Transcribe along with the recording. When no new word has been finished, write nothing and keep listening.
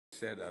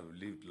said, I've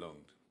lived long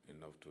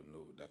enough to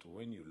know that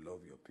when you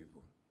love your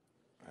people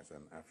as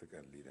an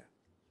African leader,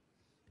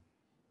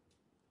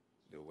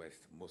 the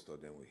West, most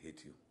of them will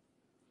hate you.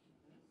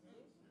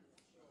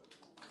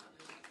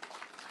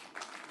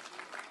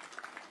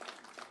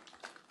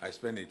 I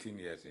spent 18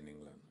 years in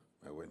England.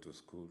 I went to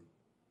school,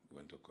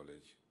 went to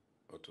college,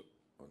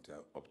 until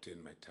I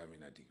obtained my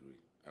terminal degree.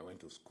 I went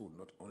to school,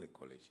 not only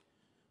college.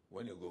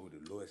 When you go to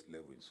the lowest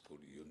level in school,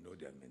 you know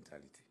their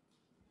mentality.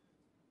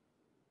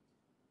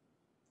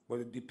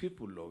 But the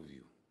people love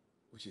you,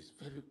 which is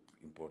very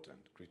important,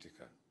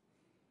 critical.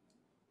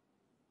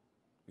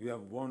 You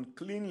have won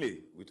cleanly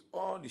with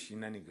all the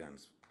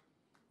shenanigans.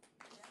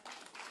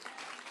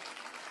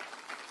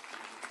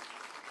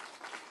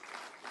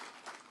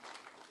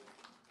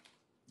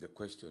 The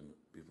question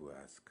people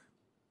ask,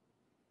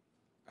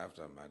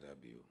 after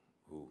Madabiu,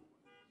 who?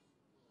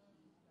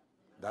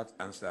 That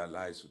answer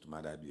lies with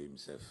Madabiu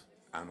himself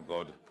and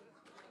God.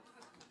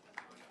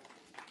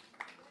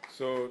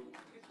 So,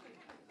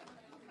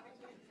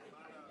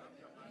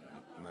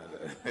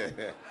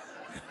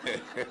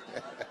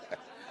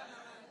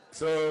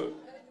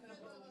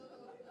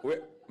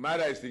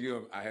 Mada is thinking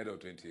of ahead of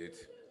 28,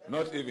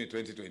 not even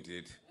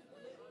 2028.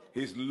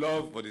 His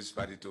love for this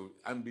party,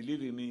 and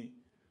believe me,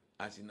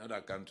 as in other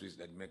countries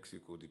like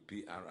Mexico, the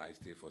PRI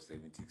stayed for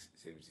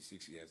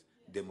 76 years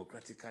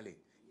democratically.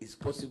 It's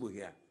possible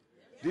here.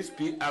 This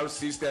PR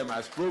system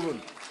has proven.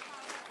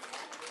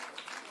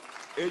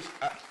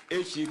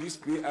 This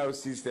PR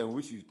system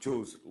which you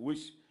chose,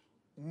 which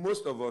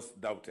most of us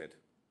doubted,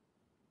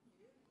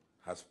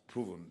 has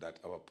proven that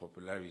our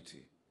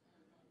popularity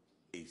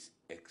is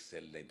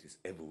excellent. It's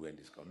everywhere in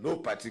this country. No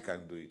party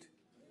can do it.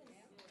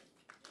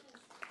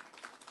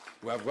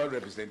 We have got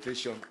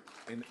representation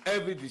in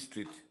every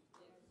district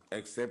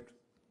except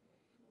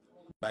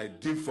by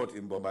default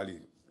in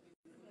Bombali.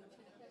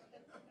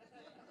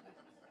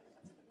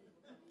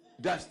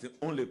 That's the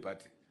only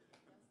party.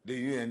 The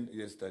UN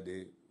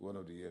yesterday, one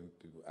of the UN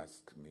people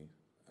asked me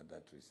at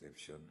that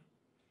reception,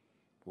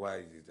 why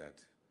is it that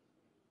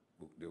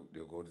they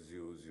got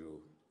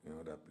 0-0 in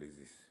other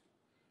places?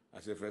 I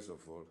said, first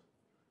of all,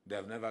 they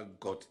have never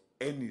got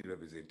any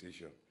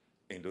representation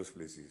in those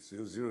places.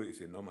 0-0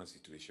 is a normal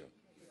situation.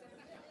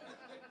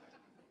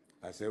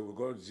 I said, we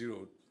got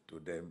 0 to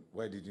them.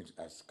 Why didn't you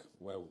ask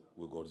why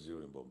we got 0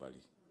 in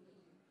Bombali?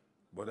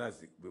 But that's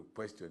the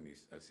question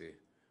is, I say,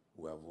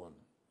 we have won.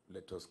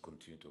 Let us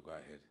continue to go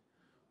ahead.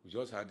 We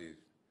just had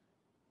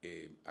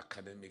a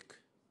academic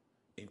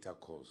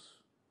intercourse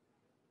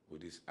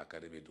with these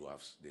academic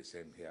dwarfs. They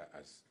sent here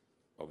as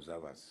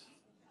observers.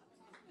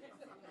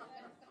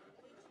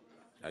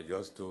 I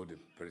just told the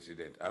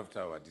president,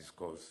 after our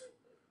discourse,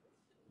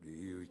 the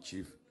EU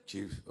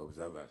chief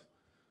observers,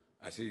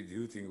 I said, do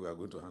you think we are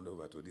going to hand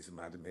over to these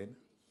madmen?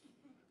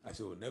 I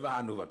said, we'll never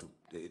hand over to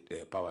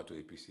the power to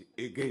APC.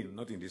 Again,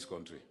 not in this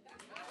country.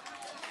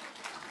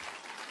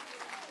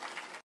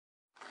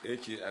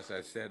 As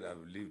I said,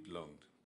 I've lived long.